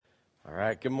All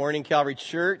right. Good morning, Calvary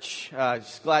Church.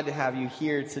 Just glad to have you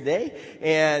here today.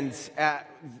 And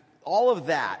all of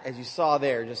that, as you saw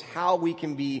there, just how we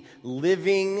can be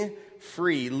living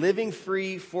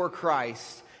free for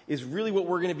Christ is really what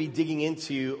we're going to be digging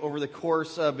into over the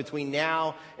course of between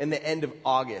now and the end of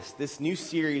August. This new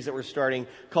series that we're starting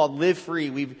called Live Free.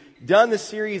 We've done the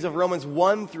series of Romans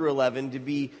 1 through 11 to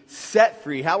be set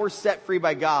free, how we're set free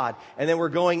by God. And then we're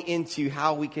going into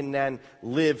how we can then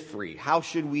live free. How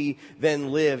should we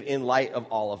then live in light of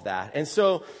all of that? And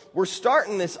so we're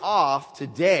starting this off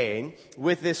today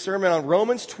with this sermon on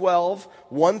Romans 12,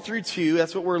 1 through 2.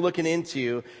 That's what we're looking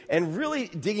into. And really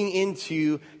digging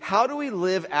into how do we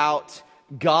live out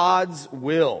God's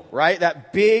will, right?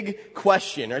 That big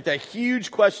question, right? That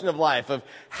huge question of life of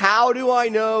how do I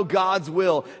know God's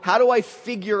will? How do I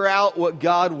figure out what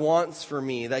God wants for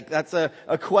me? Like that's a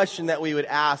question that we would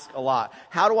ask a lot.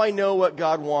 How do I know what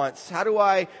God wants? How do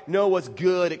I know what's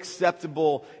good,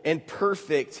 acceptable, and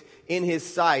perfect in His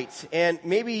sight? And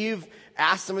maybe you've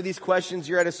asked some of these questions.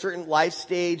 You're at a certain life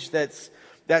stage that's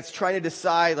trying to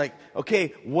decide, like,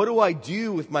 okay, what do I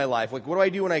do with my life? Like, what do I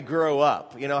do when I grow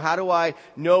up? You know, how do I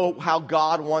know how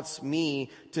God wants me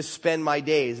to spend my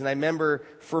days? And I remember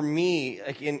for me,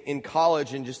 like in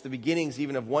college and just the beginnings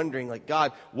even of wondering, like,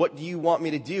 God, what do you want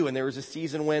me to do? And there was a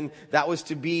season when that was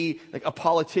to be like a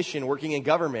politician working in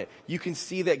government. You can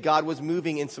see that God was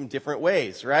moving in some different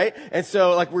ways, right? And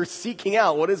so, like, we're seeking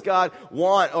out, what does God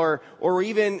want? Or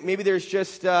even maybe there's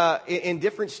just, in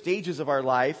different stages of our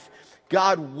life,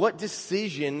 God, what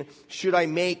decision should I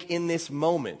make in this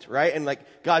moment, right? And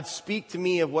like, God, speak to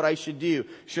me of what I should do.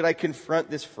 Should I confront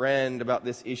this friend about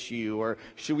this issue? Or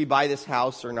should we buy this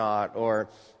house or not? Or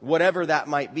whatever that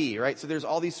might be, right? So there's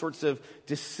all these sorts of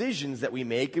decisions that we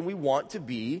make, and we want to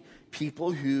be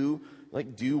people who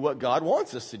like do what God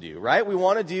wants us to do, right? We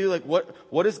want to do like,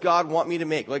 what does God want me to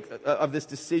make? Like of this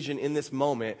decision in this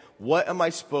moment, what am I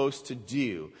supposed to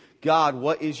do? God,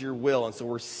 what is your will? And so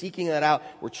we're seeking that out.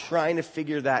 We're trying to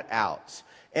figure that out.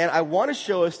 And I want to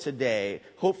show us today,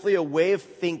 hopefully a way of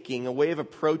thinking, a way of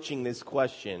approaching this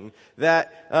question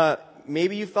that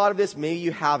maybe you thought of this, maybe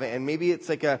you haven't. And maybe it's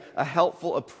like a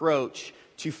helpful approach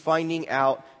to finding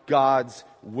out God's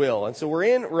will. And so we're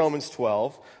in Romans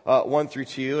 12, 1 through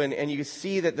 2. And you can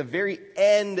see that the very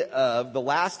end of the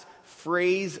last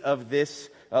phrase of this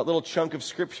little chunk of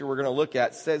scripture we're going to look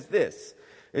at says this.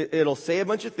 It'll say a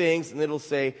bunch of things, and it'll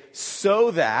say,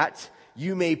 so that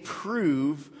you may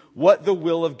prove what the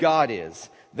will of God is,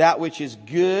 that which is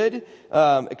good,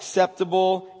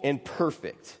 acceptable, and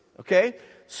perfect. Okay?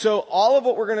 So all of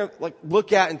what we're going to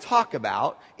look at and talk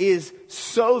about is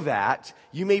so that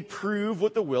you may prove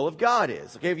what the will of God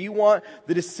is. Okay? If you want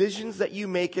the decisions that you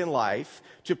make in life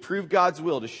to prove God's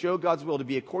will, to show God's will, to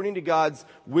be according to God's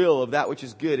will of that which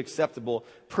is good, acceptable,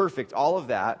 perfect, all of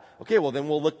that, okay, well then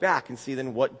we'll look back and see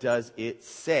then what does it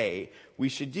say we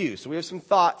should do. So we have some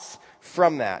thoughts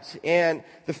from that. And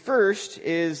the first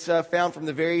is found from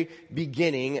the very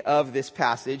beginning of this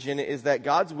passage, and it is that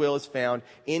God's will is found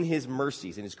in His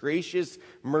mercies, in His gracious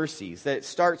mercies. That it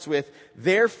starts with,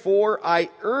 therefore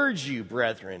I urge you,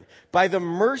 brethren, by the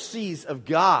mercies of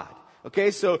God.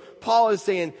 Okay, so Paul is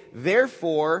saying,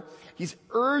 therefore, he's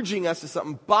urging us to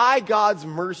something by God's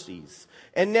mercies.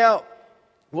 And now,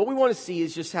 what we want to see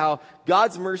is just how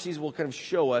God's mercies will kind of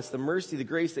show us, the mercy, the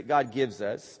grace that God gives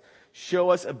us, show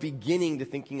us a beginning to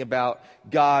thinking about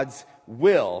God's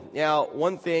will. Now,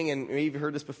 one thing, and maybe you've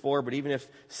heard this before, but even if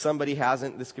somebody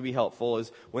hasn't, this could be helpful,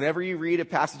 is whenever you read a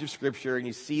passage of Scripture and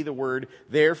you see the word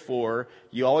therefore,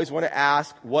 you always want to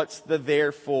ask, what's the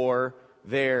therefore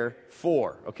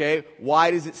okay? Why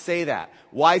does it say that?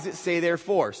 Why does it say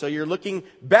therefore? So you're looking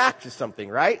back to something,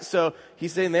 right? So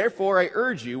he's saying, therefore I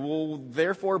urge you. Well,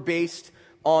 therefore based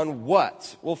on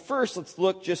what? Well, first let's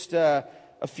look just a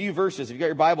few verses. If you got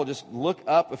your Bible, just look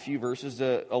up a few verses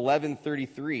to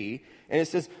 11:33. And it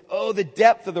says, oh, the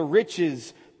depth of the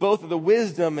riches, both of the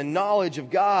wisdom and knowledge of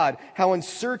God, how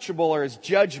unsearchable are His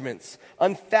judgments,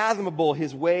 unfathomable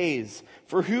His ways.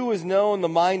 For who has known the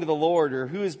mind of the Lord, or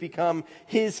who has become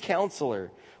His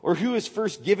counselor, or who is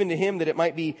first given to Him that it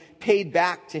might be paid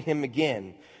back to Him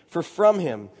again? For from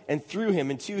Him and through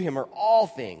Him and to Him are all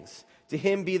things. To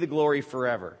Him be the glory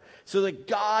forever. So that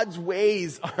God's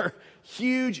ways are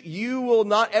huge. You will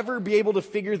not ever be able to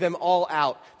figure them all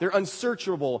out. They're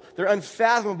unsearchable. They're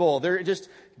unfathomable. They're just,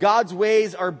 God's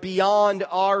ways are beyond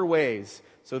our ways.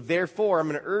 So therefore, I'm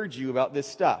going to urge you about this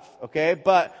stuff, okay?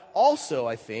 But also,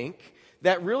 I think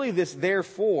that really this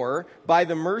therefore, by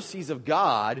the mercies of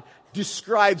God,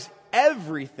 describes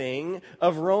everything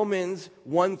of Romans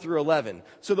 1 through 11.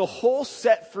 So the whole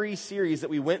Set Free series that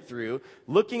we went through,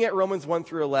 looking at Romans 1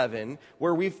 through 11,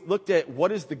 where we've looked at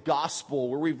what is the gospel,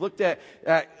 where we've looked at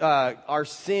our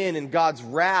sin and God's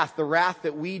wrath, the wrath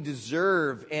that we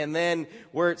deserve, and then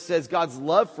where it says God's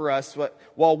love for us,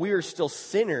 while we are still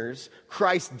sinners,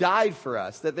 Christ died for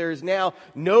us, that there is now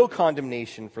no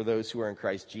condemnation for those who are in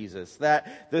Christ Jesus,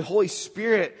 that the Holy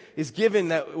Spirit is given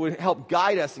that would help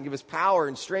guide us and give us power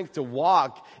and strength to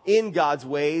walk in God's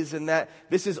ways, and that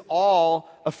this is all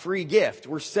a free gift.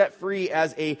 We're set free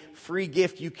as a free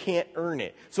gift. You can't earn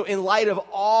it. So in light of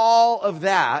all of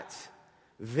that,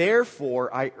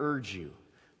 therefore I urge you,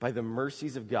 by the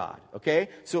mercies of God. Okay?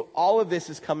 So all of this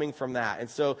is coming from that. And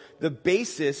so the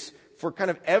basis for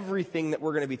kind of everything that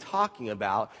we're going to be talking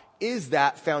about is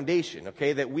that foundation,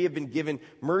 okay? That we have been given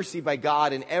mercy by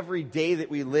God, and every day that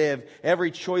we live,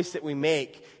 every choice that we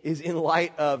make is in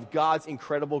light of God's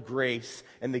incredible grace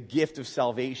and the gift of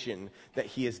salvation that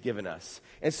He has given us.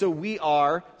 And so we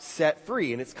are set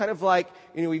free. And it's kind of like,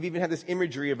 we've even had this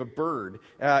imagery of a bird,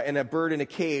 and a bird in a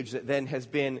cage that then has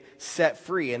been set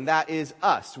free. And that is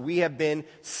us. We have been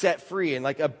set free. And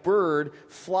like a bird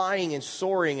flying and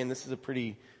soaring, and this is a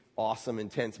pretty awesome,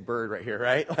 intense bird right here,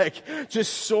 right? Like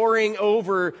just soaring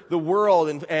over the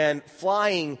world and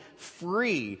flying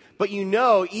free. But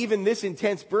even this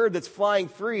intense bird that's flying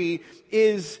free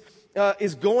is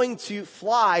going to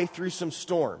fly through some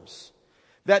storms.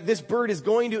 That this bird is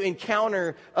going to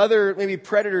encounter other maybe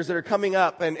predators that are coming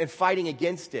up and fighting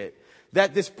against it.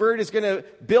 That this bird is going to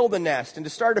build a nest and to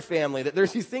start a family. That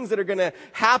there's these things that are going to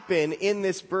happen in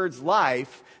this bird's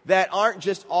life that aren't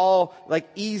just all like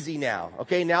easy now.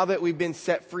 Okay, now that we've been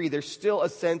set free, there's still a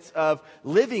sense of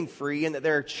living free, and that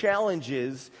there are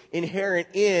challenges inherent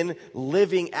in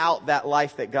living out that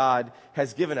life that God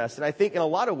has given us. And I think in a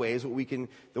lot of ways,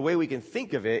 the way we can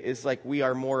think of it is like we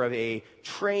are more of a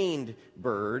trained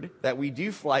bird, that we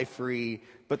do fly free,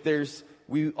 but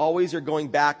we always are going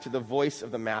back to the voice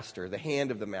of the master, the hand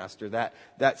of the master,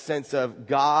 that sense of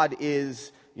God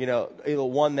is, the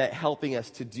one that helping us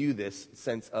to do this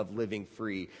sense of living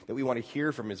free, that we want to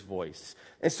hear from His voice.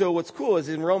 And so what's cool is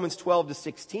in Romans 12 to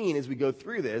 16, as we go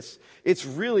through this, it's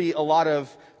really a lot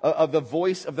of the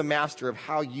voice of the master of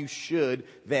how you should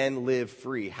then live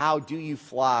free. How do you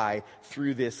fly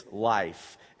through this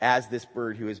life as this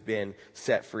bird who has been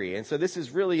set free? And so this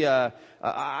is really I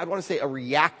want to say a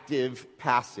reactive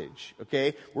passage,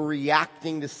 okay? We're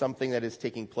reacting to something that is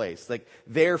taking place. Like,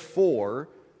 therefore,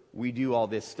 we do all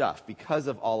this stuff because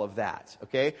of all of that,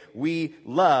 okay? We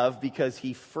love because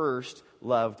He first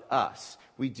loved us.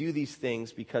 We do these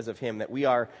things because of Him, that we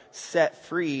are set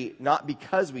free not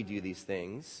because we do these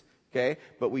things, okay?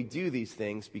 But we do these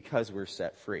things because we're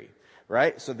set free,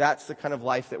 right? So that's the kind of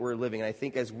life that we're living. And I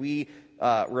think as we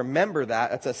remember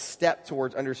that's a step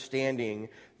towards understanding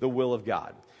the will of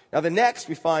God. Now, the next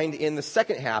we find in the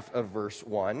second half of verse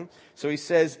 1. So he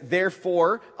says,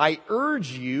 therefore, I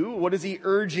urge you. What is he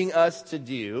urging us to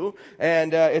do?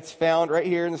 And it's found right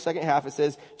here in the second half. It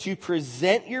says, to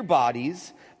present your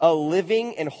bodies a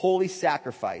living and holy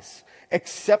sacrifice,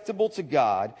 acceptable to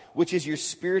God, which is your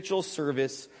spiritual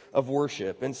service of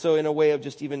worship. And so in a way of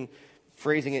just even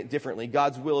phrasing it differently,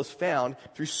 God's will is found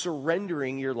through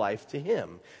surrendering your life to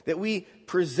Him. That we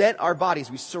present our bodies,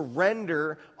 we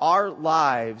surrender our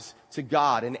lives to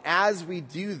God. And as we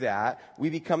do that,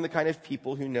 we become the kind of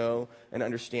people who know and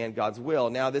understand God's will.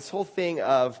 Now, this whole thing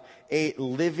of a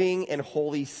living and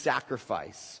holy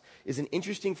sacrifice is an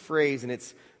interesting phrase, and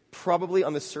it's probably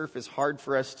on the surface hard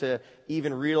for us to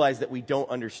even realize that we don't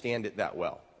understand it that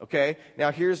well. Okay?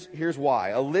 Now, here's why.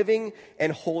 A living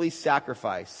and holy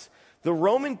sacrifice. The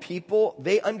Roman people,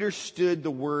 they understood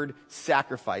the word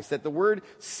sacrifice, that the word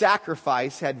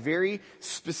sacrifice had very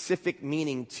specific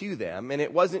meaning to them. And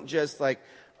it wasn't just like,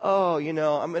 I'm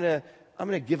going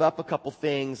to give up a couple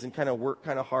things and kind of work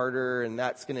kind of harder, and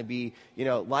that's going to be,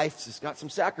 life's just got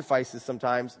some sacrifices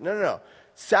sometimes. No.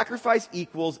 Sacrifice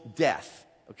equals death,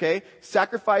 okay?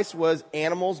 Sacrifice was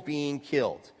animals being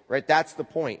killed. Right? That's the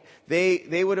point.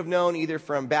 They would have known either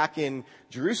from back in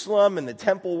Jerusalem and the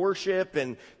temple worship,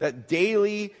 and that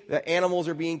daily the animals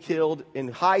are being killed in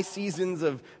high seasons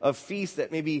of feasts, that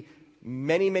maybe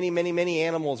many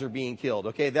animals are being killed.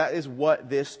 Okay, that is what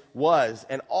this was.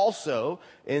 And also,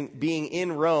 in being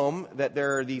in Rome, that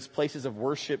there are these places of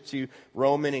worship to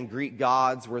Roman and Greek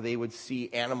gods where they would see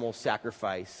animal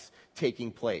sacrifice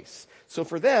taking place. So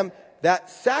for them,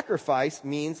 that sacrifice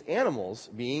means animals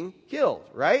being killed,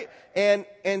 right? And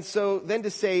so then to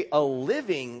say a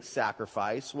living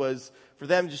sacrifice was for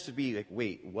them just to be like,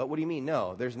 wait, what do you mean?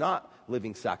 No, there's not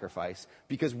living sacrifice.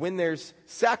 Because when there's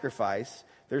sacrifice,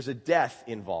 there's a death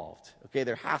involved. Okay,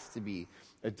 there has to be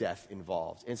a death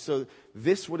involved. And so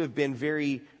this would have been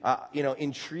very,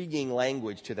 intriguing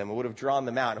language to them. It would have drawn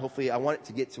them out. And hopefully I want it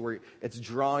to get to where it's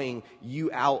drawing you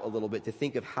out a little bit to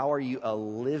think of how are you a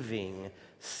living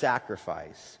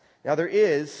sacrifice. Now there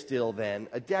is still then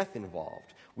a death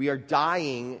involved. We are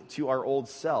dying to our old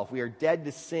self. We are dead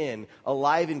to sin,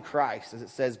 alive in Christ, as it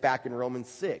says back in Romans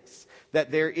 6.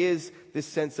 That there is this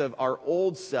sense of our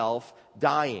old self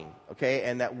dying, okay?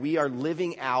 And that we are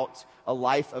living out a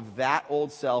life of that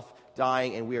old self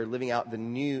dying, and we are living out the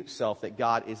new self that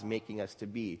God is making us to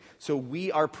be. So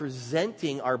we are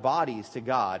presenting our bodies to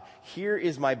God. Here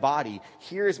is my body.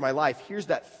 Here is my life. Here's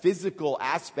that physical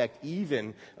aspect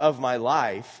even of my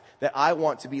life that I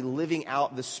want to be living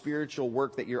out the spiritual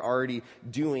work that you're already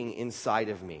doing inside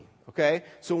of me. Okay?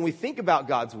 So when we think about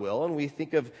God's will and we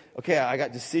think of, okay, I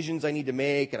got decisions I need to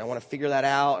make and I want to figure that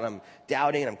out and I'm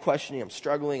doubting and I'm questioning, I'm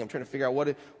struggling, I'm trying to figure out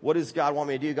what does God want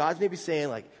me to do? God's maybe saying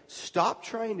like, stop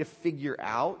trying to figure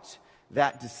out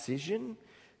that decision.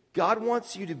 God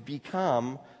wants you to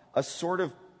become a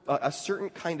certain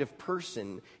kind of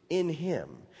person in Him.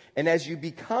 And as you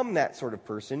become that sort of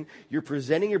person, you're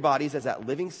presenting your bodies as that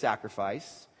living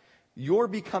sacrifice. You're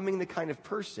becoming the kind of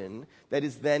person that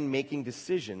is then making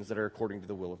decisions that are according to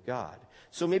the will of God.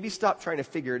 So maybe stop trying to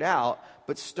figure it out,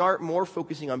 but start more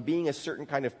focusing on being a certain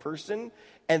kind of person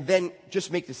and then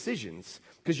just make decisions,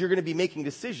 because you're going to be making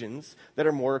decisions that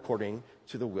are more according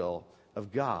to the will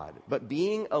of God. But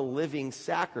being a living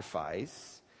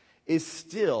sacrifice is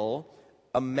still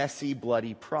a messy,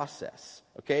 bloody process.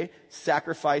 Okay?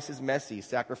 Sacrifice is messy.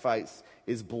 Sacrifice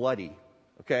is bloody.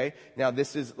 Okay? Now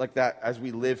this is like that as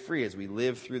we live free, as we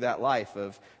live through that life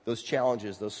of those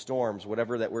challenges, those storms,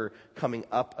 whatever that we're coming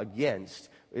up against.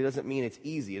 It doesn't mean it's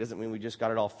easy. It doesn't mean we just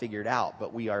got it all figured out,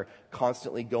 but we are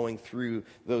constantly going through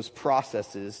those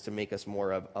processes to make us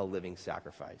more of a living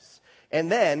sacrifice.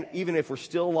 And then, even if we're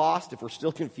still lost, if we're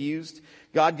still confused,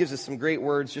 God gives us some great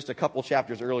words just a couple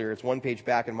chapters earlier. It's one page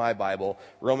back in my Bible,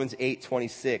 Romans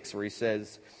 8:26, where he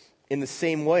says, in the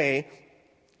same way,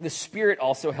 the Spirit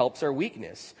also helps our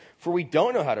weakness, for we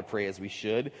don't know how to pray as we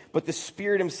should, but the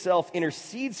Spirit Himself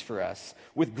intercedes for us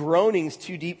with groanings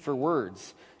too deep for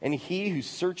words. And He who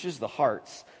searches the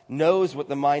hearts knows what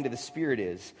the mind of the Spirit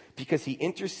is, because He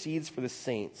intercedes for the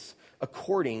saints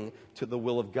according to the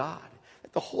will of God.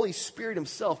 The Holy Spirit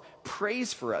Himself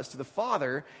prays for us to the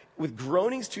Father with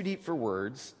groanings too deep for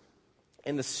words.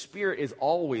 And the Spirit is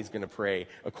always going to pray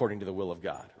according to the will of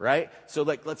God, right? So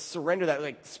let's surrender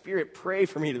that. Spirit, pray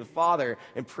for me to the Father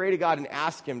and pray to God and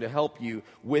ask Him to help you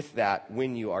with that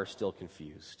when you are still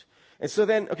confused. And so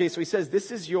then, so he says,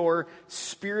 this is your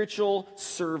spiritual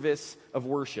service of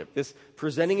worship. This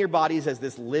presenting your bodies as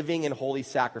this living and holy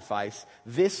sacrifice.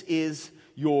 This is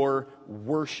your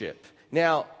worship.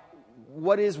 Now,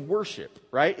 what is worship,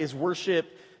 right? Is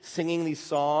worship singing these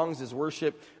songs? Is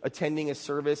worship attending a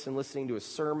service and listening to a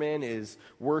sermon? Is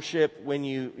worship when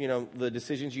the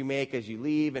decisions you make as you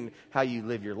leave and how you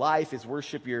live your life? Is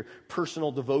worship your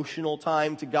personal devotional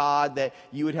time to God that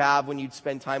you would have when you'd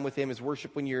spend time with Him? Is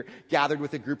worship when you're gathered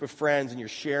with a group of friends and you're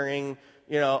sharing,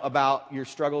 about your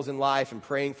struggles in life and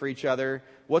praying for each other?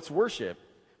 What's worship?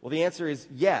 Well, the answer is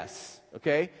yes,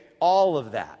 okay? All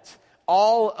of that.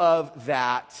 All of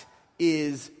that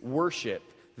is worship.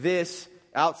 This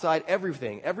outside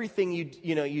everything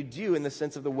you do in the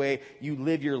sense of the way you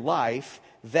live your life,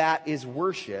 that is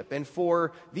worship. And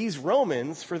for these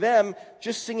Romans, for them,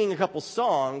 just singing a couple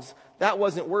songs, that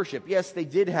wasn't worship. Yes, they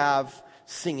did have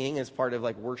singing as part of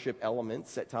worship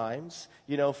elements at times,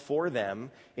 for them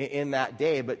in that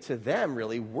day. But to them,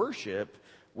 really, worship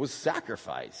was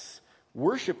sacrifice.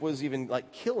 Worship was even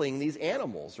killing these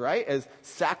animals, right? As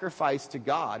sacrifice to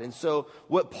God. And so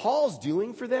what Paul's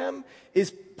doing for them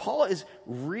is Paul is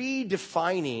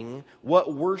redefining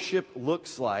what worship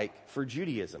looks like for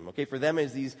Judaism. Okay, for them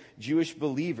as these Jewish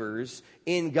believers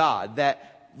in God.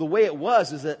 That the way it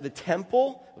was is that the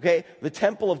temple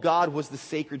of God was the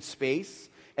sacred space,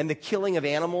 and the killing of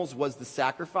animals was the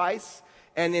sacrifice.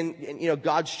 And then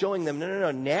God's showing them,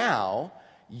 no, now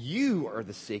you are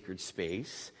the sacred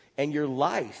space. And your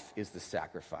life is the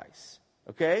sacrifice.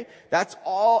 Okay? That's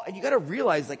all. And you got to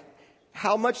realize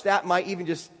how much that might even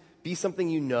just be something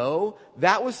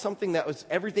that was something that was,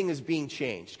 everything is being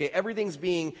changed. Okay? Everything's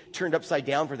being turned upside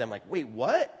down for them. Wait,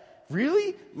 what?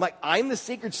 Really? I'm the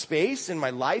sacred space and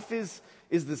my life is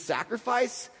the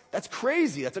sacrifice? That's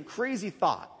crazy. That's a crazy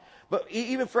thought. But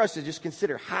even for us to just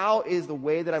consider, how is the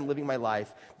way that I'm living my life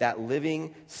that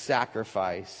living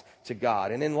sacrifice to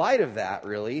God? And in light of that,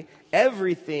 really,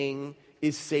 everything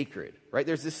is sacred, right?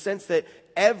 There's this sense that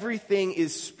everything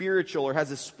is spiritual or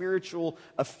has a spiritual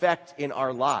effect in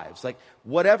our lives. Like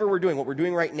whatever we're doing, what we're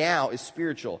doing right now is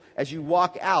spiritual. As you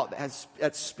walk out,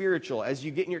 that's spiritual. As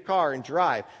you get in your car and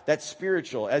drive, that's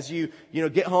spiritual. As you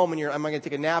get home and am I going to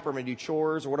take a nap or am I going to do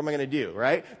chores or what am I going to do,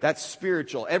 right? That's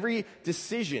spiritual. Every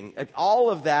decision, all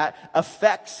of that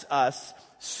affects us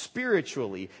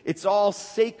spiritually. It's all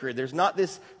sacred. There's not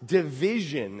this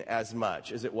division as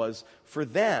much as it was for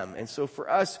them. And so for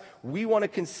us, we want to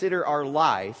consider our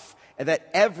life and that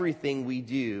everything we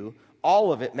do,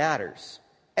 all of it matters.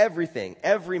 Everything,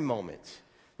 every moment.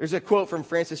 There's a quote from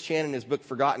Francis Chan in his book,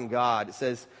 Forgotten God.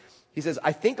 He says,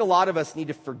 I think a lot of us need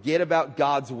to forget about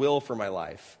God's will for my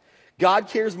life. God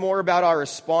cares more about our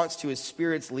response to His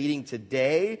Spirit's leading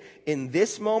today in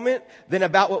this moment than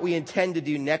about what we intend to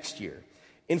do next year.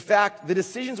 In fact, the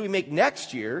decisions we make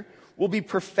next year will be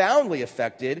profoundly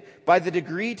affected by the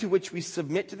degree to which we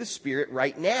submit to the Spirit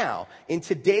right now in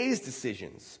today's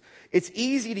decisions. It's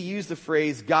easy to use the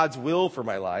phrase God's will for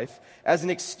my life as an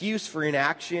excuse for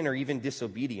inaction or even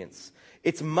disobedience.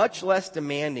 It's much less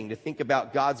demanding to think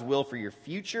about God's will for your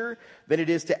future than it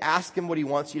is to ask Him what He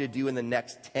wants you to do in the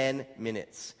next 10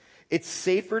 minutes. It's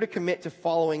safer to commit to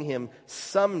following Him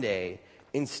someday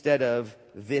instead of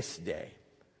this day.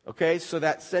 Okay, so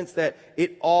that sense that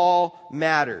it all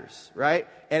matters, right?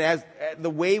 And as the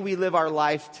way we live our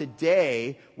life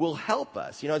today will help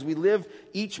us. As we live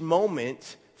each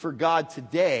moment for God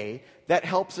today, that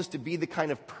helps us to be the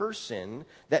kind of person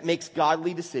that makes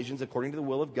godly decisions according to the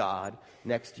will of God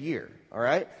next year, all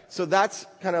right? So that's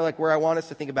kind of like where I want us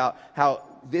to think about how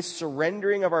this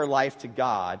surrendering of our life to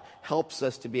God helps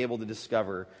us to be able to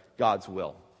discover God's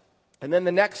will. And then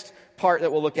the next part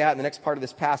that we'll look at in the next part of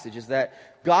this passage is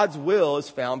that God's will is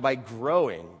found by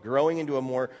growing into a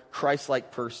more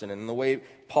Christ-like person. And the way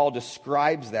Paul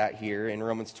describes that here in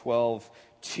Romans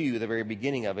 12:2, the very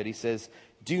beginning of it, he says,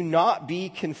 do not be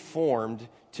conformed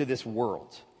to this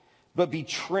world, but be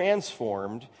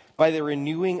transformed by the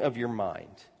renewing of your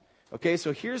mind. Okay,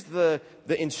 so here's the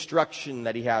instruction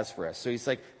that he has for us. So he's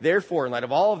like, therefore, in light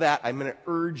of all of that, I'm going to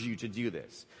urge you to do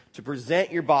this, to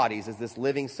present your bodies as this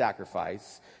living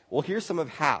sacrifice. Well, here's some of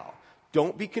how.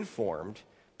 Don't be conformed,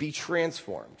 be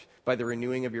transformed by the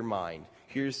renewing of your mind.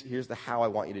 Here's the how I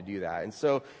want you to do that. And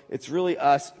so it's really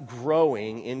us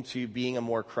growing into being a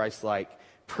more Christ-like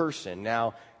person.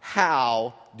 Now,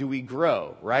 how do we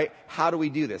grow, right? How do we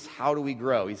do this? How do we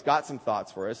grow? He's got some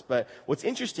thoughts for us, but what's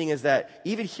interesting is that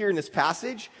even here in this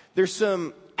passage, there's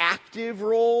some active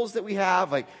roles that we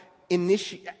have, like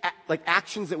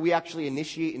actions that we actually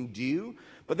initiate and do,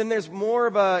 but then there's more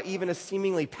of even a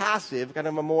seemingly passive, kind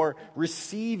of a more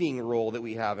receiving role that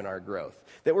we have in our growth,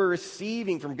 that we're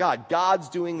receiving from God. God's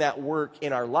doing that work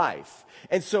in our life.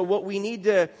 And so what we need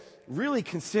to really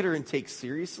consider and take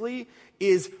seriously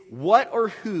is what or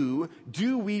who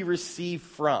do we receive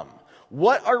from?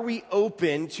 What are we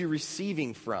open to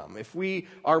receiving from?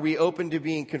 Are we open to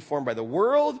being conformed by the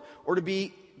world or to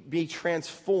be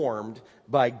transformed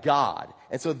by God?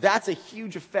 And so that's a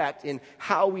huge effect in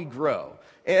how we grow.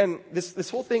 And this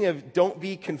whole thing of don't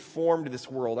be conformed to this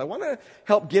world, I want to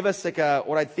help give us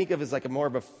what I think of as like a more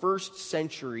of a first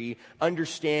century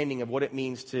understanding of what it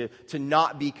means to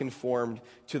not be conformed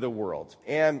to the world.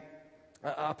 And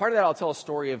part of that, I'll tell a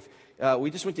story of, we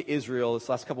just went to Israel this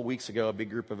last couple weeks ago, a big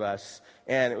group of us,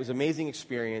 and it was an amazing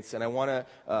experience, and I want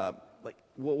to,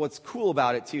 what's cool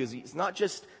about it, too, is it's not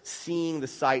just seeing the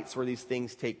sites where these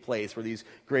things take place, where these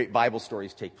great Bible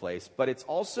stories take place, but it's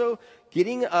also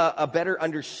getting a better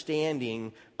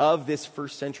understanding of this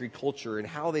first century culture and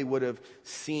how they would have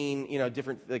seen, the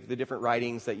different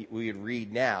writings that we would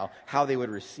read now, how they would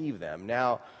receive them.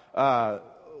 Now,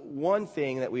 one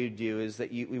thing that we would do is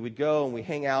that we would go and we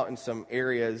hang out in some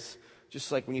areas,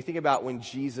 just like when you think about when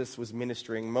Jesus was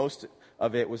ministering, most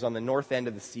of it was on the north end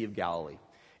of the Sea of Galilee.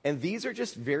 And these are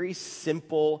just very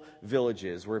simple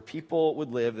villages where people would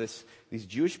live, these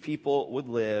Jewish people would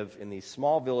live in these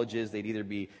small villages. They'd either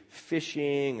be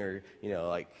fishing or,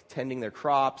 tending their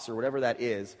crops or whatever that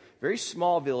is. Very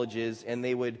small villages, and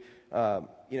they would,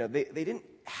 they didn't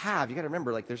have, you got to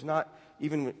remember, there's not,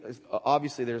 even,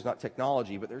 obviously there's not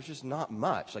technology, but there's just not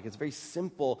much. It's a very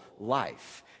simple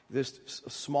life. There's a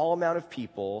small amount of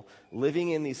people living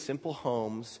in these simple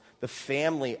homes, the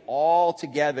family all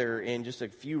together in just a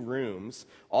few rooms,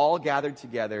 all gathered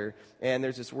together, and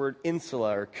there's this word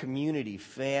insula, or community,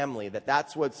 family,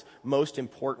 that's what's most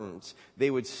important. They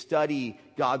would study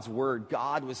God's word.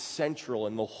 God was central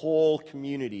in the whole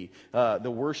community,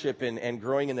 the worship and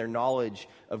growing in their knowledge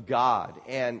of God.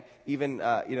 And even,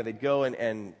 they'd go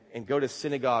and go to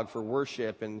synagogue for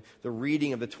worship, and the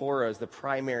reading of the Torah is the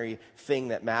primary thing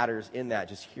that matters in that,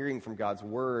 just hearing from God's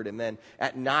word. And then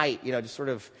at night, just sort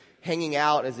of hanging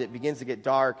out as it begins to get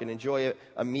dark and enjoy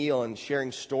a meal and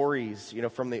sharing stories,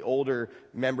 from the older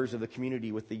members of the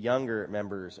community with the younger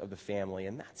members of the family.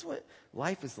 And that's what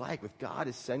life is like with God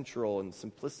as central, and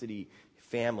simplicity,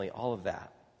 family, all of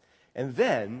that. And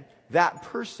then that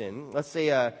person, let's say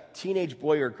a teenage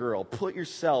boy or girl, put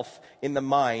yourself in the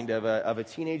mind of a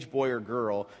teenage boy or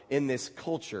girl in this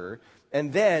culture,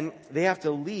 and then they have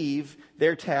to leave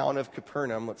their town of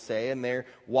Capernaum, let's say, and they're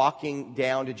walking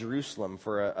down to Jerusalem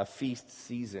for a feast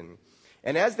season.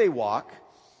 And as they walk,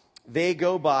 they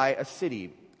go by a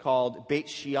city called Beit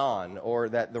Shean, or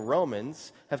that the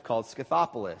Romans have called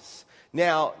Scythopolis.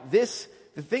 Now,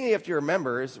 the thing you have to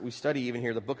remember, as we study even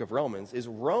here the book of Romans, is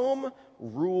Rome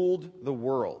ruled the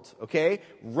world, okay?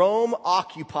 Rome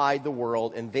occupied the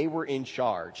world, and they were in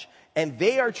charge. And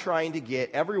they are trying to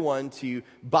get everyone to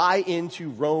buy into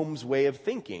Rome's way of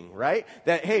thinking, right?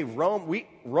 That, hey,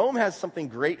 Rome has something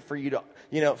great for you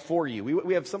to, for you.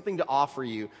 We have something to offer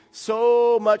you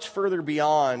so much further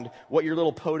beyond what your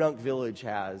little podunk village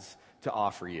has to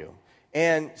offer you.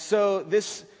 And so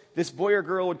this boy or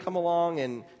girl would come along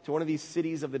and to one of these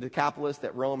cities of the Decapolis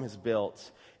that Rome has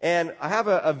built. And I have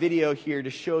a video here to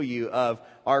show you of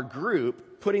our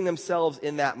group putting themselves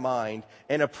in that mind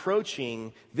and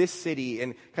approaching this city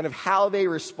and kind of how they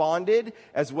responded,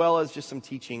 as well as just some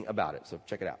teaching about it. So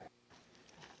check it out.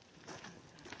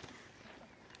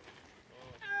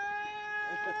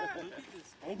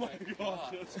 Oh my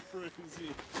gosh, that's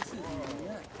crazy.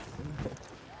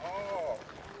 Oh,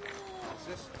 is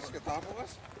this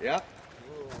Scythopolis? Yeah.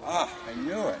 Ah, I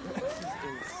knew it.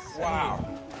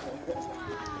 Wow.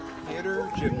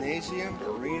 Theater, gymnasium,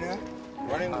 arena,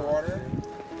 running water.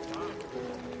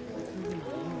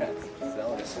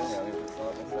 This is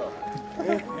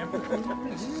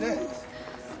it.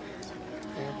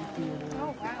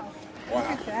 Oh, wow. Wow. Look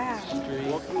at that.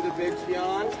 Welcome to Beit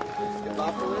Shean,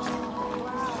 Scythopolis.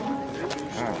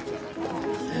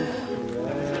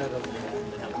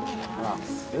 Wow.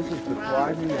 This is the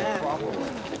thriving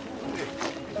Acropolis.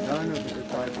 None of the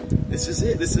thriving. This is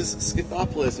it. This is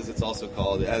Scythopolis, as it's also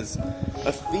called, as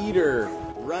a theater,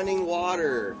 running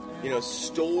water,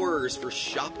 stores for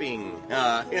shopping,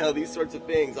 these sorts of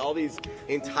things, all these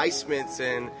enticements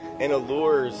and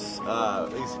allures,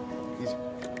 these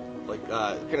like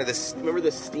kind of this. Remember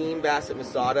the steam bath at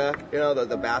Masada?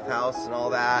 The bathhouse and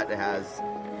all that. It has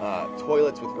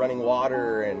toilets with running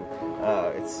water, and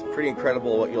it's pretty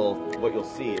incredible what you'll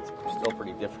see. It's still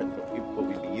pretty different than what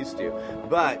we'd be used to,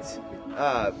 but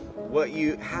what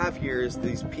you have here is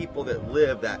these people that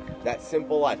live that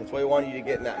simple life. That's why I wanted you to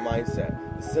get in that mindset.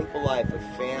 The simple life of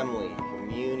family,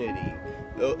 community,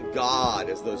 God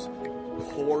as those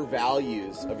core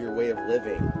values of your way of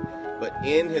living. But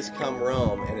in has come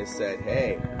Rome and has said,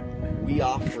 hey, we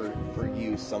offer for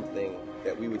you something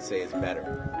that we would say is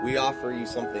better. We offer you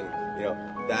something,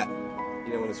 that,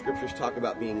 when the scriptures talk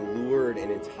about being lured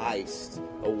and enticed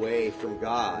away from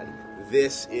God,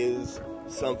 this is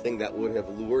something that would have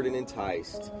lured and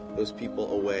enticed those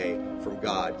people away from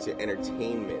God to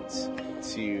entertainment,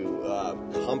 to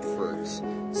comfort,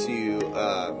 to,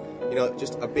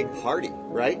 just a big party,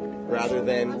 right? Rather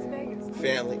than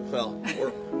family,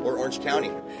 or Orange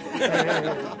County.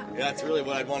 That's really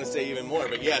what I'd want to say even more,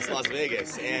 but yes, Las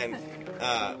Vegas. And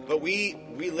but we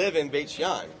live in Beit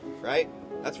Shean, right?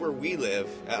 That's where we live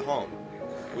at home.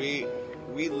 We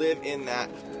live in that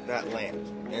land.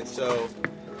 And so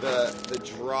the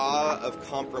draw of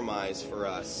compromise for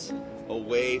us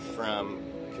away from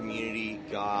community,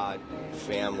 God,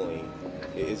 family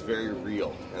is very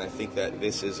real. And I think that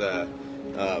this is a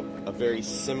very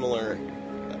similar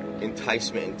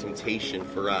enticement and temptation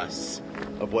for us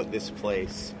of what this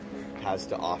place has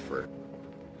to offer.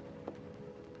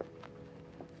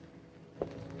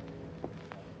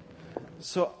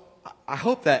 So I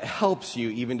hope that helps you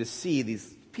even to see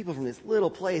these people from this little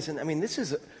place. And I mean, this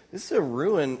is a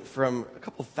ruin from a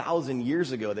couple thousand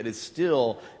years ago that is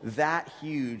still that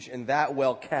huge and that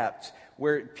well kept,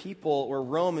 where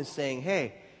Rome is saying,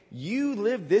 hey, you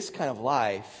live this kind of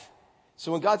life.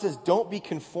 So when God says, don't be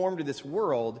conformed to this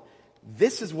world,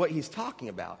 this is what he's talking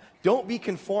about. Don't be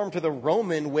conformed to the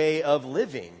Roman way of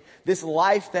living. This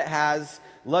life that has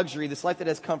luxury, this life that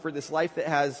has comfort, this life that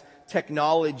has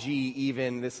technology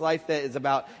even, this life that is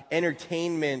about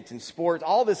entertainment and sports,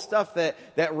 all this stuff that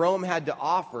Rome had to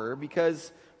offer,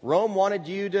 because Rome wanted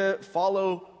you to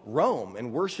follow Rome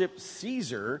and worship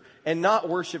Caesar and not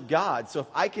worship God. So if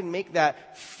I can make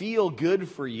that feel good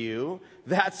for you,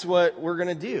 that's what we're going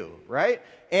to do, right?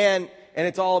 And and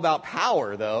it's all about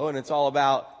power, though, and it's all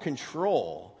about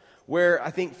control. Where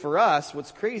I think for us,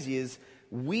 what's crazy is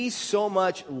we so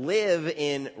much live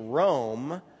in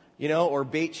Rome, or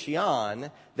Beit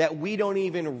Shean, that we don't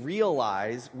even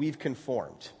realize we've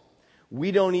conformed.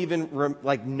 We don't even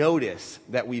notice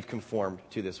that we've conformed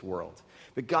to this world.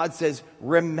 But God says,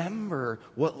 remember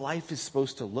what life is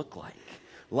supposed to look like.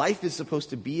 Life is supposed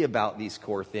to be about these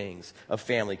core things of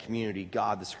family, community,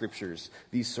 God, the scriptures,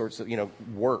 these sorts of,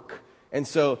 work. And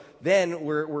so then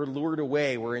we're lured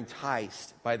away, we're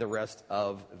enticed by the rest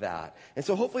of that. And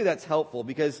so hopefully that's helpful,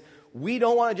 because we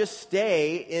don't want to just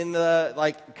stay in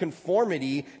the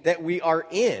conformity that we are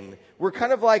in. We're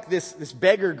kind of like this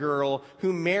beggar girl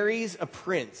who marries a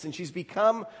prince, and she's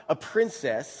become a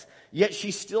princess, yet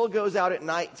she still goes out at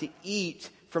night to eat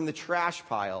from the trash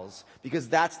piles, because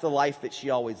that's the life that she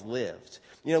always lived.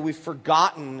 We've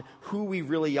forgotten who we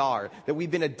really are, that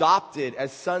we've been adopted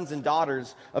as sons and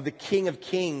daughters of the King of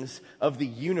Kings of the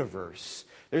universe.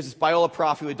 There's this Biola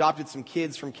prof who adopted some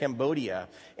kids from Cambodia,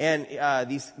 and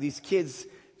these kids,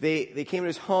 they came to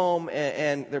his home,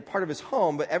 and they're part of his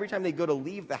home, but every time they go to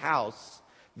leave the house,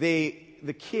 the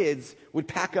kids would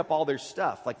pack up all their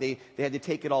stuff, like they had to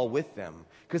take it all with them,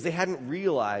 because they hadn't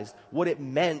realized what it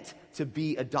meant to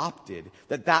be adopted,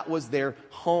 that was their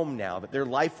home now, that their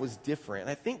life was different. And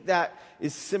I think that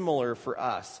is similar for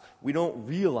us. We don't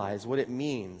realize what it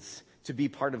means to be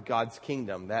part of God's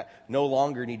kingdom, that no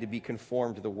longer need to be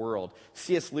conformed to the world.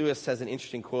 C.S. Lewis has an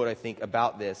interesting quote, I think,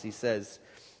 about this. He says,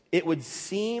 "It would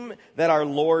seem that our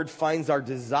Lord finds our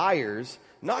desires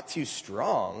not too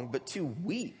strong, but too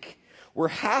weak. We're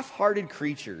half-hearted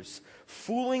creatures,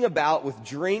 fooling about with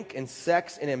drink and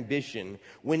sex and ambition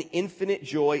when infinite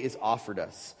joy is offered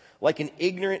us. Like an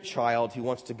ignorant child who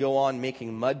wants to go on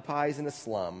making mud pies in a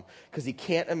slum because he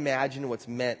can't imagine what's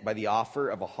meant by the offer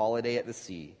of a holiday at the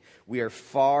sea. We are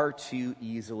far too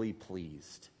easily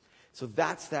pleased." So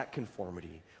that's that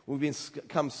conformity. We've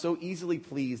become so easily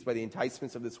pleased by the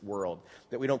enticements of this world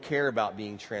that we don't care about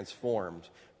being transformed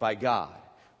by God.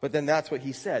 But then that's what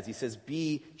he says. He says,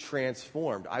 be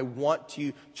transformed. I want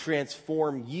to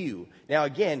transform you. Now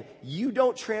again, you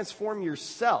don't transform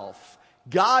yourself.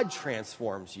 God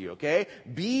transforms you, okay?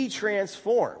 Be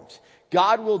transformed.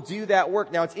 God will do that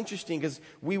work. Now it's interesting because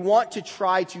we want to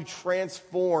try to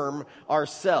transform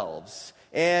ourselves.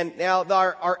 And now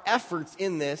our efforts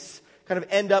in this kind of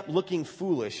end up looking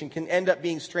foolish and can end up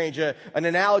being strange. An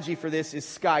analogy for this is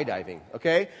skydiving,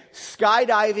 okay?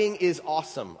 Skydiving is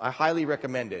awesome. I highly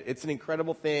recommend it. It's an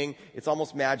incredible thing. It's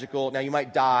almost magical. Now you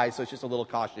might die, so it's just a little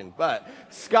caution. But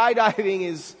skydiving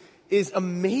is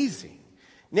amazing.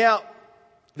 Now,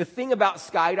 the thing about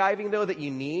skydiving, though, that you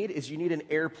need an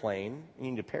airplane.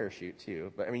 You need a parachute,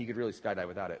 too. But, you could really skydive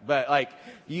without it. But,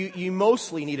 you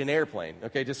mostly need an airplane,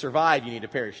 okay? To survive, you need a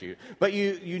parachute. But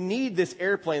you need this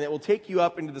airplane that will take you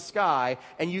up into the sky,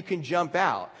 and you can jump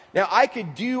out. Now, I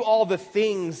could do all the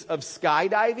things of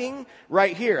skydiving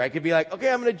right here. I could be like, okay,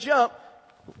 I'm going to jump.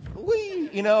 Whee!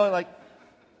 I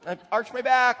arch my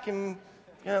back and,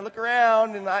 look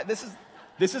around, and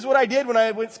This is what I did when I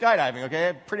went skydiving,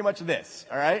 okay? Pretty much this,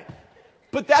 all right?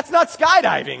 But that's not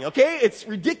skydiving, okay? It's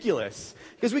ridiculous.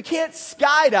 Because we can't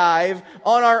skydive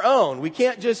on our own. We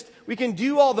can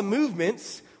do all the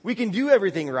movements. We can do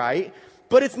everything right.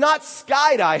 But it's not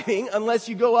skydiving unless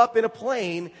you go up in a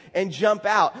plane and jump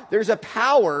out. There's a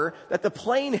power that the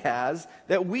plane has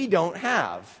that we don't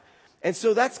have. And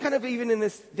so that's kind of even in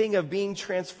this thing of being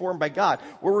transformed by God.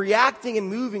 We're reacting and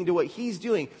moving to what He's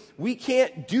doing. We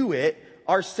can't do it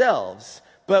ourselves.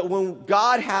 But when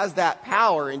God has that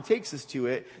power and takes us to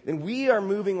it, then we are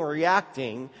moving or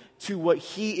reacting to what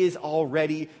He is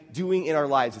already doing in our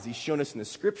lives, as He's shown us in the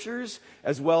scriptures,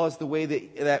 as well as the way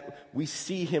that we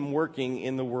see Him working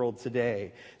in the world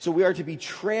today. So we are to be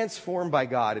transformed by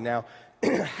God. And now,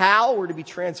 how we're to be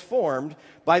transformed?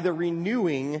 By the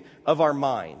renewing of our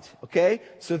mind. Okay?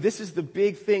 So this is the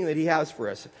big thing that He has for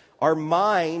us. Our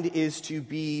mind is to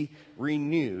be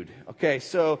renewed. Okay,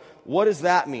 so what does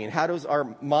that mean? How does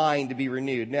our mind be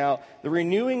renewed? Now, the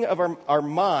renewing of our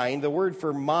mind, the word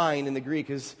for mind in the Greek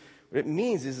is, what it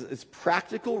means is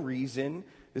practical reason,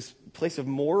 this place of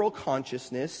moral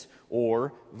consciousness,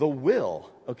 or the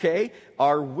will. Okay?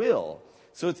 Our will.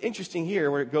 So it's interesting here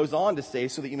where it goes on to say,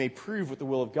 so that you may prove what the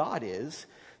will of God is,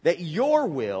 that your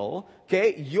will,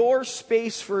 okay, your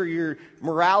space for your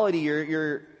morality,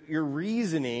 your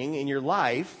reasoning in your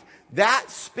life, that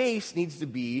space needs to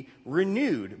be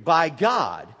renewed by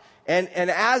God. And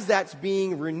as that's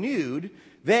being renewed,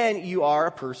 then you are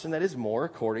a person that is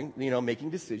more making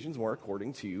decisions more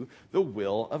according to the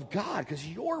will of God, because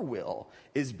your will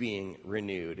is being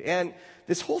renewed. And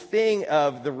this whole thing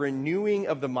of the renewing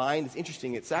of the mind is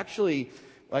interesting. It's actually,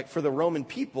 like for the Roman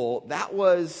people, that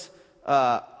was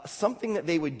something that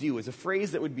they would do, is a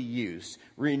phrase that would be used.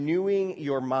 Renewing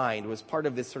your mind was part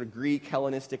of this sort of Greek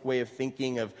Hellenistic way of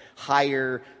thinking of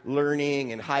higher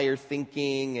learning and higher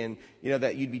thinking, and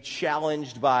that you'd be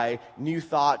challenged by new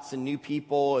thoughts and new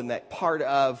people, and that part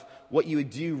of what you would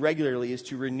do regularly is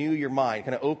to renew your mind,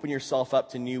 kind of open yourself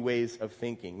up to new ways of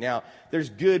thinking. Now, there's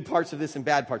good parts of this and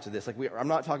bad parts of this. I'm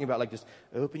not talking about just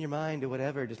open your mind to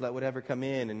whatever, just let whatever come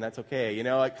in, and that's okay.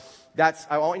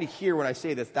 I want you to hear when I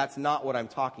say this, that's not what I'm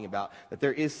talking about, that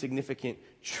there is significant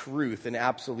truth and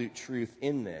absolute truth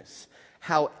in this.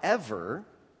 However,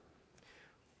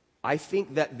 I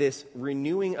think that this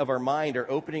renewing of our mind or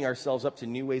opening ourselves up to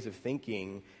new ways of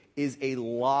thinking is a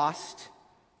lost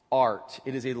art.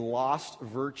 It is a lost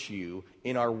virtue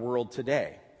in our world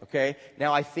today. Okay?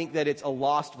 Now, I think that it's a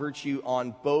lost virtue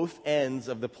on both ends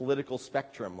of the political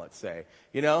spectrum, let's say.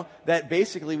 That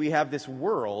basically we have this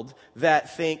world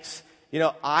that thinks,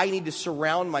 I need to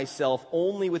surround myself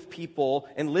only with people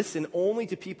and listen only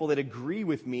to people that agree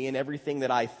with me in everything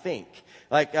that I think.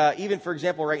 Like, even, for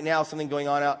example, right now, something going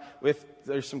on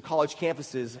there's some college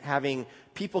campuses having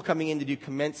people coming in to do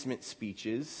commencement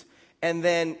speeches, and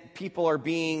then people are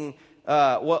being,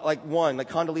 like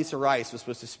Condoleezza Rice was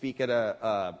supposed to speak at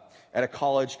a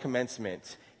college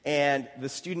commencement, and the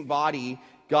student body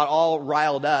got all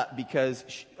riled up because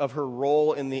of her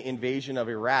role in the invasion of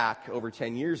Iraq over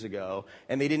 10 years ago,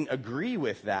 and they didn't agree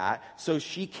with that, so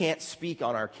she can't speak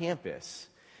on our campus.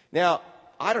 Now,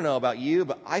 I don't know about you,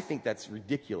 but I think that's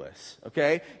ridiculous,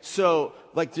 okay? So,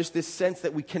 just this sense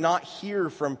that we cannot hear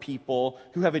from people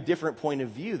who have a different point of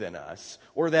view than us,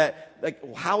 or that,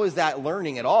 how is that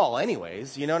learning at all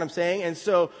anyways? You know what I'm saying? And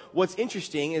so, what's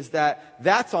interesting is that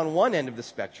that's on one end of the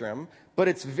spectrum, but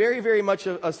it's very, very much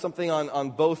a something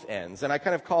on both ends. And I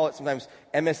kind of call it sometimes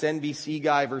MSNBC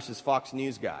guy versus Fox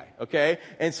News guy, okay?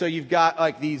 And so you've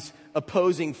got these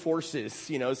opposing forces,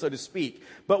 so to speak.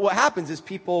 But what happens is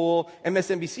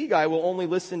MSNBC guy will only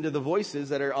listen to the voices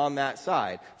that are on that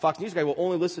side. Fox News guy will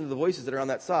only listen to the voices that are on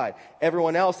that side.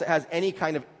 Everyone else that has any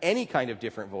kind of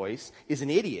different voice is an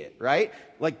idiot, right?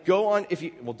 Go on,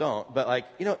 don't, but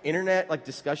internet,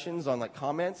 discussions on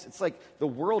comments, it's the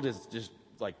world is just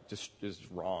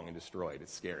wrong and destroyed.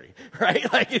 It's scary, right?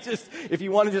 If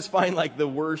you want to just find the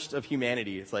worst of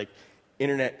humanity, it's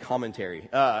internet commentary.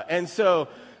 And so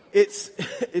it's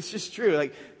just true.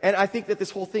 And I think that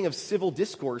this whole thing of civil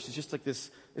discourse is just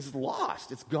this is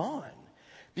lost. It's gone.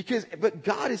 But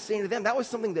God is saying to them, that was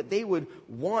something that they would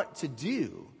want to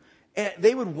do. And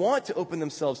they would want to open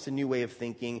themselves to a new way of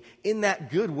thinking in that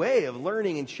good way of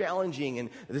learning and challenging and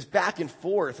this back and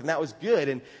forth, and that was good.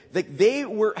 And they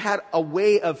had a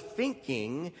way of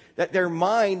thinking that their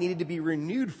mind needed to be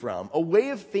renewed from, a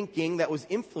way of thinking that was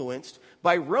influenced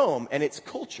by Rome and its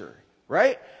culture,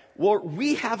 right? Well,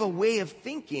 we have a way of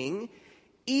thinking,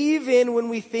 even when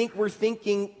we think we're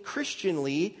thinking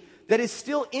Christianly, that is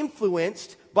still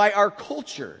influenced by our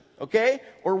culture. Okay?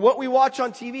 Or what we watch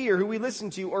on TV or who we listen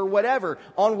to or whatever,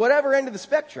 on whatever end of the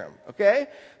spectrum. Okay?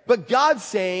 But God's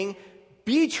saying,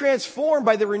 be transformed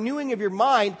by the renewing of your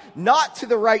mind, not to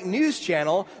the right news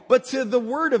channel, but to the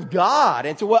Word of God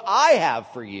and to what I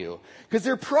have for you. Because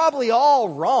they're probably all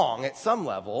wrong at some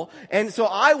level. And so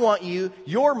I want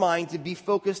your mind to be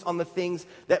focused on the things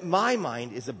that my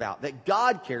mind is about, that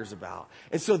God cares about.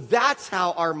 And so that's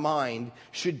how our mind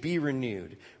should be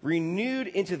renewed. Renewed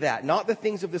into that, not the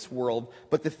things of this world,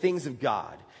 but the things of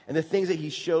God and the things that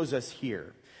He shows us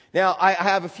here. Now, I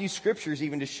have a few scriptures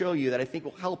even to show you that I think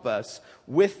will help us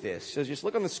with this. So just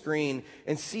look on the screen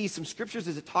and see some scriptures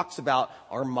as it talks about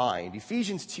our mind.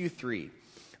 Ephesians 2:3.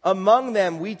 Among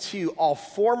them we too all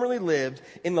formerly lived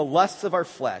in the lusts of our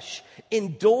flesh,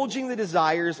 indulging the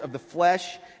desires of the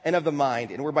flesh and of the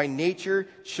mind, and were by nature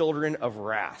children of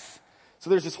wrath. So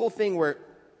there's this whole thing where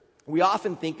we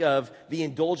often think of the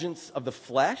indulgence of the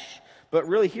flesh, but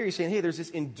really here he's saying, hey, there's this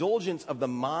indulgence of the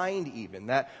mind even,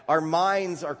 that our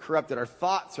minds are corrupted, our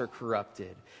thoughts are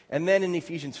corrupted. And then in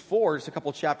Ephesians 4, just a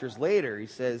couple chapters later, he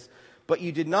says, but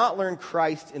you did not learn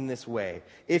Christ in this way.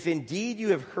 If indeed you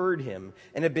have heard Him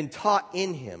and have been taught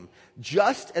in Him,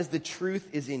 just as the truth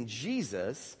is in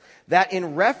Jesus, that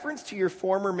in reference to your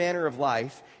former manner of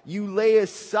life, you lay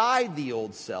aside the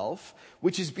old self,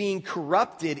 which is being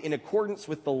corrupted in accordance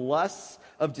with the lusts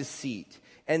of deceit,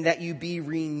 and that you be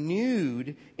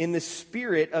renewed in the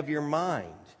spirit of your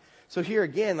mind, So here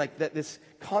again, like that, this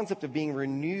concept of being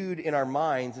renewed in our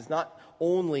minds is not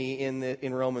only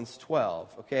in Romans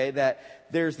 12, okay? That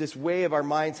there's this way of our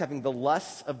minds having the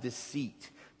lusts of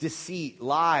deceit,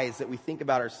 lies that we think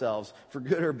about ourselves for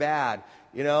good or bad,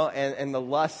 and the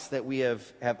lusts that we have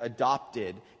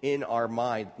adopted in our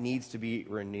mind needs to be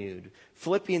renewed.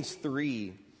 Philippians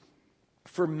 3,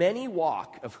 for many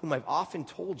walk, of whom I've often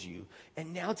told you,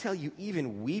 and now tell you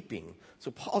even weeping. So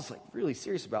Paul's like really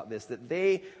serious about this, that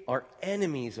they are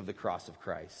enemies of the cross of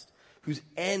Christ, whose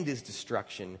end is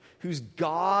destruction, whose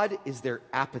God is their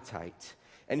appetite,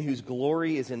 and whose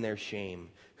glory is in their shame,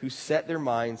 who set their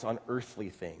minds on earthly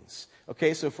things.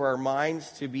 Okay, so for our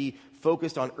minds to be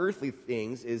focused on earthly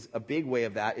things is a big way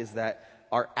of that, is that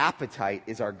our appetite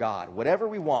is our God. Whatever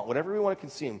we want, whatever we want to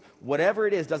consume, whatever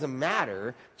it is, doesn't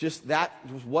matter. Just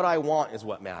what I want is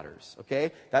what matters,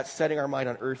 okay? That's setting our mind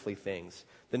on earthly things.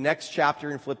 The next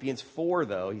chapter in Philippians 4,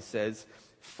 though, he says,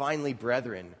 finally,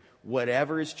 brethren,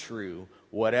 whatever is true,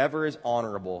 whatever is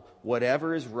honorable,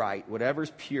 whatever is right, whatever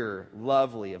is pure,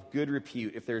 lovely, of good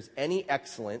repute, if there's any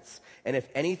excellence, and if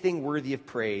anything worthy of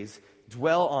praise,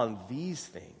 dwell on these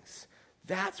things.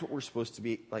 That's what we're supposed to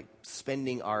be like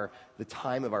spending the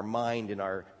time of our mind and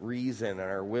our reason and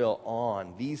our will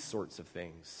on, these sorts of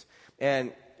things.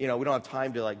 And, we don't have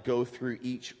time to like go through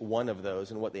each one of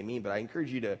those and what they mean, but I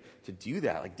encourage you to do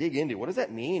that, like dig into what does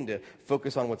that mean to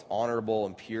focus on what's honorable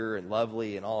and pure and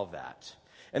lovely and all of that.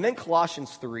 And then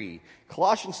Colossians 3.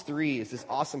 Colossians 3 is this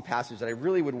awesome passage that I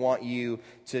really would want you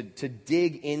to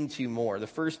dig into more. The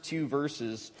first 2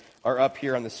 verses are up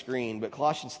here on the screen, but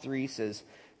Colossians 3 says,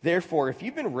 therefore, if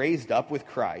you've been raised up with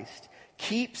Christ,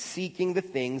 keep seeking the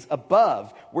things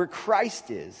above, where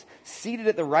Christ is, seated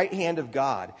at the right hand of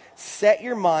God. Set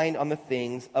your mind on the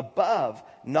things above,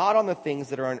 not on the things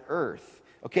that are on earth.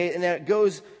 Okay, and then it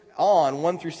goes on,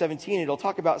 1 through 17, it'll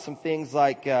talk about some things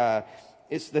like,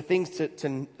 it's the things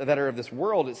that are of this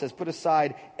world. It says, put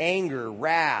aside anger,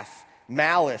 wrath,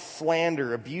 malice,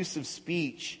 slander, abusive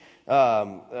speech,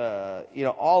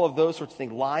 all of those sorts of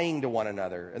things, lying to one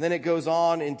another. And then it goes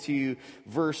on into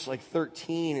verse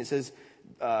 13. It says,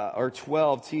 or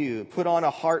 12 too, put on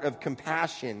a heart of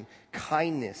compassion,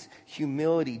 kindness,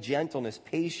 humility, gentleness,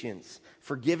 patience,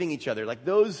 forgiving each other. Like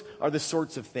those are the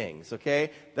sorts of things,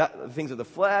 okay? The things of the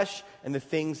flesh and the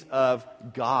things of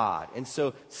God. And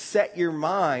so set your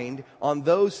mind on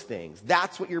those things.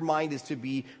 That's what your mind is to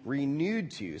be renewed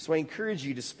to. So I encourage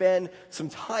you to spend some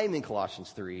time in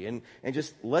Colossians 3 and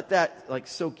just let that like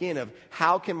soak in of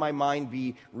how can my mind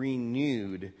be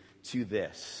renewed to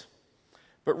this.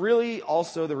 But really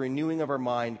also the renewing of our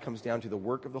mind comes down to the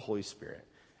work of the Holy Spirit.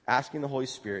 Asking the Holy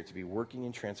Spirit to be working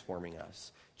and transforming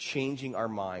us, changing our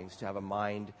minds to have a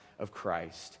mind of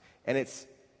Christ. And it's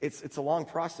a long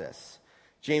process.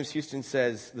 James Houston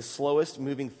says the slowest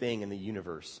moving thing in the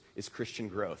universe is Christian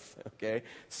growth, okay?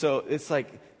 So it's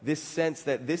like this sense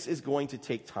that this is going to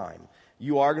take time.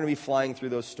 You are going to be flying through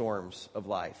those storms of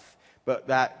life. But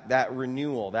that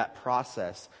renewal, that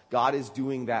process, God is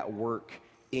doing that work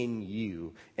in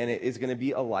you, and it is going to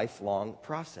be a lifelong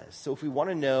process. So if we want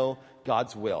to know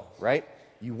God's will, right?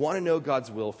 You want to know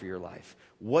God's will for your life.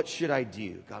 What should I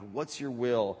do? God, what's your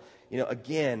will?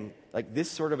 Again, like this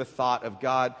sort of a thought of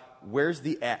God, where's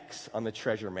the X on the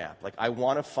treasure map? Like I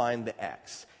want to find the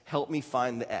X. Help me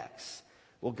find the X.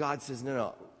 Well, God says,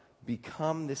 no,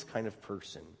 become this kind of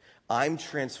person. I'm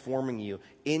transforming you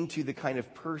into the kind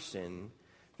of person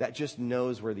that just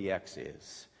knows where the X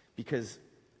is. Because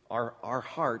our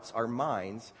hearts, our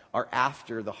minds, are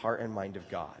after the heart and mind of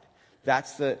God.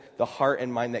 That's the heart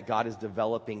and mind that God is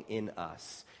developing in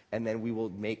us. And then we will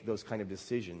make those kind of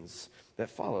decisions that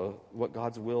follow what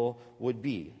God's will would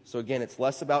be. So again, it's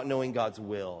less about knowing God's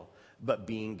will, but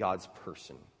being God's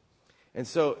person. And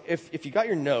so if you got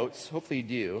your notes, hopefully you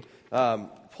do,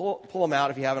 pull them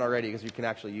out if you haven't already, because you can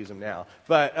actually use them now.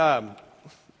 But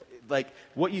like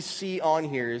what you see on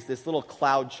here is this little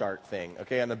cloud chart thing,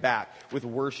 okay, on the back with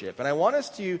worship. And I want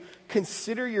us to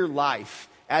consider your life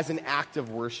as an act of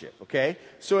worship, okay?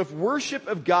 So if worship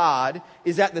of God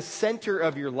is at the center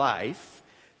of your life,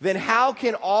 then how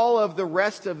can all of the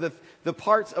rest of the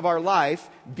parts of our life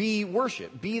be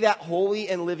worship, be that holy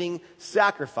and living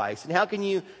sacrifice? And how can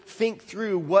you think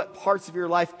through what parts of your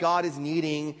life God is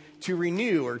needing to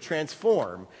renew or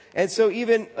transform? And so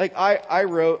even like I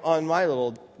wrote on my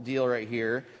little deal right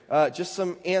here, just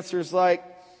some answers like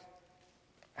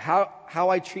how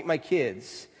I treat my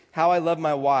kids, how I love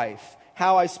my wife,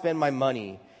 how I spend my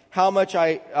money, how much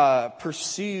I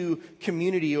pursue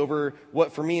community over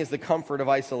what for me is the comfort of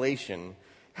isolation,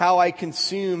 how I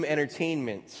consume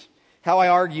entertainment, how I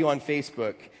argue on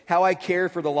Facebook, how I care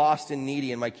for the lost and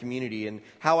needy in my community, and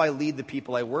how I lead the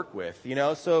people I work with, you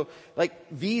know? So, like,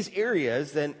 these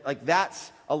areas, then, like,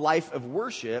 that's a life of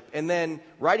worship. And then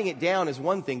writing it down is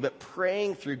one thing, but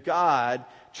praying through God,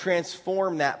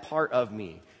 transform that part of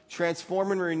me.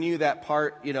 Transform and renew that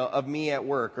part, you know, of me at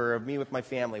work or of me with my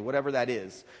family, whatever that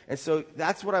is. And so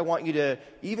that's what I want you to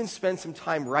even spend some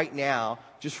time right now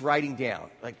just writing down.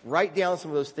 Like, write down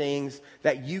some of those things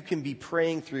that you can be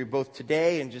praying through both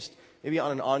today and just maybe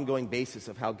on an ongoing basis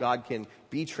of how God can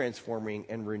be transforming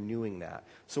and renewing that.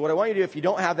 So what I want you to do, if you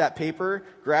don't have that paper,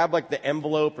 grab like the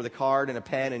envelope or the card and a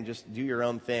pen and just do your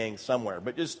own thing somewhere.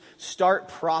 But just start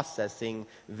processing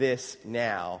this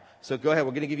now. So go ahead.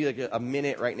 We're going to give you like a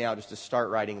minute right now just to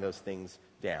start writing those things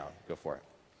down. Go for it.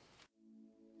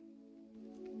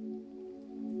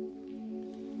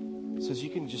 So as you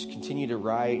can just continue to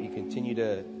write, you continue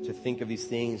to think of these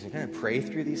things and kind of pray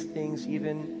through these things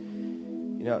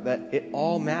even, you know, that it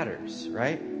all matters,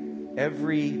 right?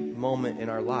 Every moment in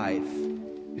our life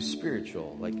is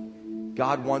spiritual. Like,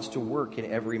 God wants to work in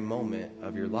every moment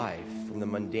of your life, from the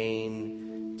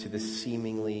mundane to the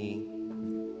seemingly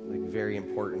like very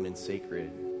important and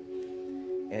sacred.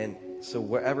 And so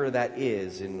whatever that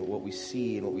is, and what we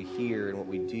see and what we hear and what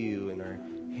we do in our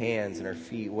hands and our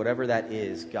feet, whatever that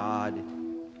is, God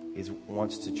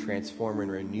wants to transform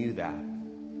and renew that.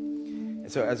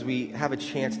 And so as we have a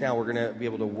chance now, we're going to be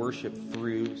able to worship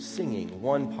through singing,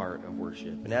 one part of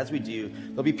worship. And as we do,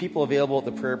 there'll be people available at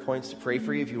the prayer points to pray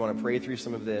for you if you want to pray through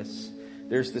some of this.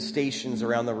 There's the stations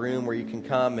around the room where you can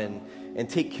come and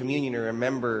take communion and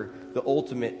remember the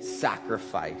ultimate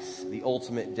sacrifice, the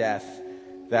ultimate death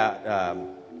that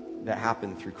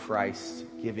happened through Christ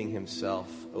giving himself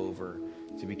over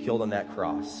to be killed on that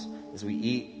cross. As we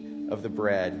eat of the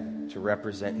bread to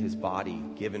represent his body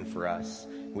given for us,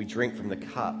 we drink from the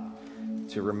cup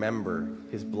to remember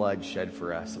his blood shed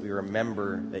for us, that we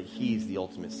remember that he's the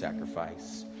ultimate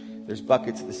sacrifice. There's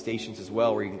buckets at the stations as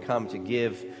well where you can come to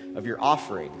give of your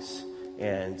offerings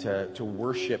and to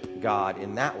worship God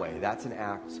in that way. That's an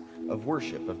act of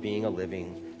worship, of being a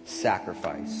living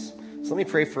sacrifice. So let me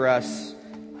pray for us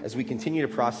as we continue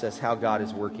to process how God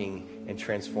is working and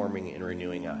transforming and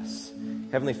renewing us.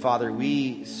 Heavenly Father,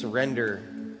 we surrender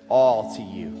all to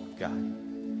you, God.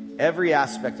 Every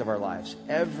aspect of our lives,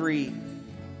 every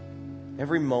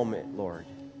moment, Lord.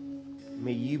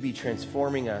 May you be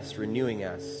transforming us, renewing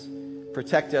us.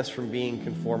 Protect us from being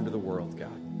conformed to the world,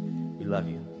 God. We love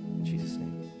you.